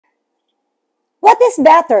What is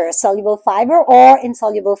better, soluble fiber or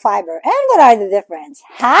insoluble fiber? And what are the difference?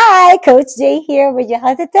 Hi, Coach Jay here with your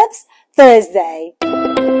Healthy Tips Thursday.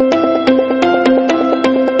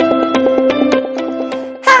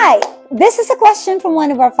 Hi, this is a question from one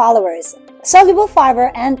of our followers. Soluble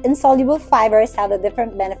fiber and insoluble fibers have a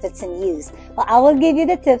different benefits and use. Well, I will give you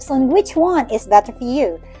the tips on which one is better for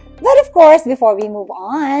you. But of course, before we move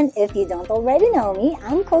on, if you don't already know me,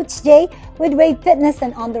 I'm Coach Jay with Wade Fitness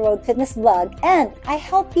and On the Road Fitness blog, and I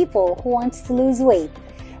help people who want to lose weight,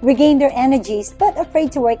 regain their energies but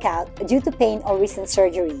afraid to work out due to pain or recent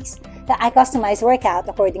surgeries. I customize workout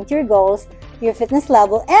according to your goals, your fitness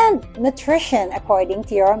level, and nutrition according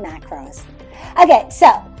to your macros. Okay,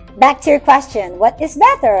 so back to your question. What is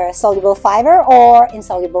better, soluble fiber or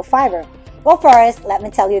insoluble fiber? Well, first, let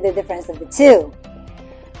me tell you the difference of the two.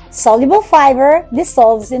 Soluble fiber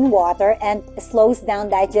dissolves in water and slows down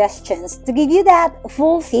digestions to give you that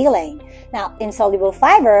full feeling. Now, insoluble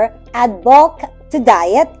fiber add bulk to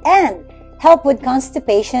diet and help with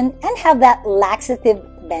constipation and have that laxative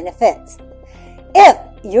benefits. If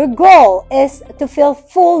your goal is to feel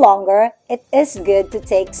full longer, it is good to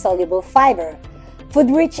take soluble fiber.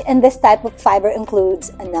 Food rich in this type of fiber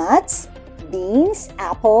includes nuts, beans,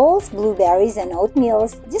 apples, blueberries, and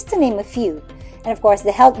oatmeals, just to name a few. And of course,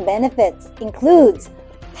 the health benefits includes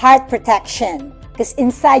heart protection, because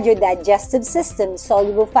inside your digestive system,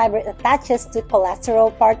 soluble fiber attaches to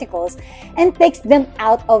cholesterol particles and takes them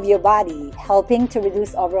out of your body, helping to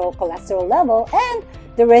reduce overall cholesterol level and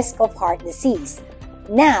the risk of heart disease.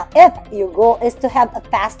 Now, if your goal is to have a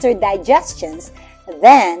faster digestions,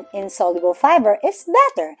 then insoluble fiber is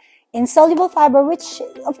better. Insoluble fiber, which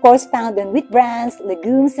of course found in wheat bran,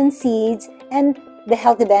 legumes, and seeds, and the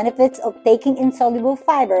healthy benefits of taking insoluble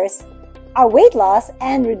fibers are weight loss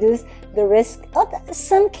and reduce the risk of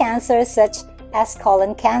some cancers such as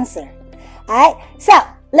colon cancer. Alright, so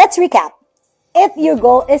let's recap. If your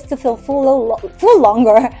goal is to feel full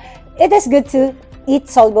longer, it is good to eat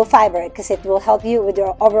soluble fiber because it will help you with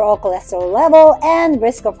your overall cholesterol level and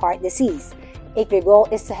risk of heart disease. If your goal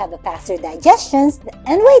is to have a faster digestion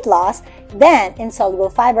and weight loss, then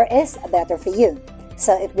insoluble fiber is better for you.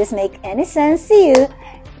 So if this makes any sense to you,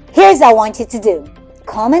 here's what I want you to do.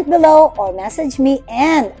 Comment below or message me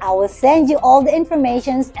and I will send you all the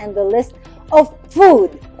information and the list of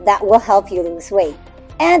food that will help you lose weight.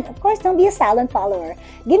 And of course, don't be a silent follower.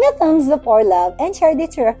 Give me a thumbs up or love and share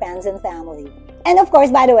it to your friends and family. And of course,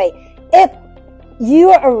 by the way, if you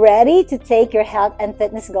are ready to take your health and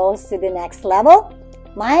fitness goals to the next level,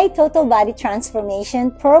 my Total Body Transformation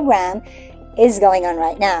program is going on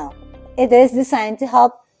right now. It is designed to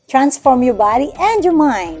help transform your body and your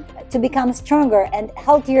mind to become stronger and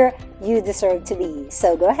healthier you deserve to be.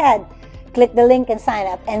 So go ahead, click the link and sign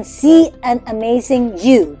up and see an amazing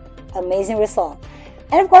result.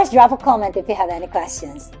 And of course, drop a comment if you have any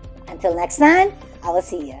questions. Until next time, I will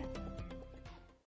see you.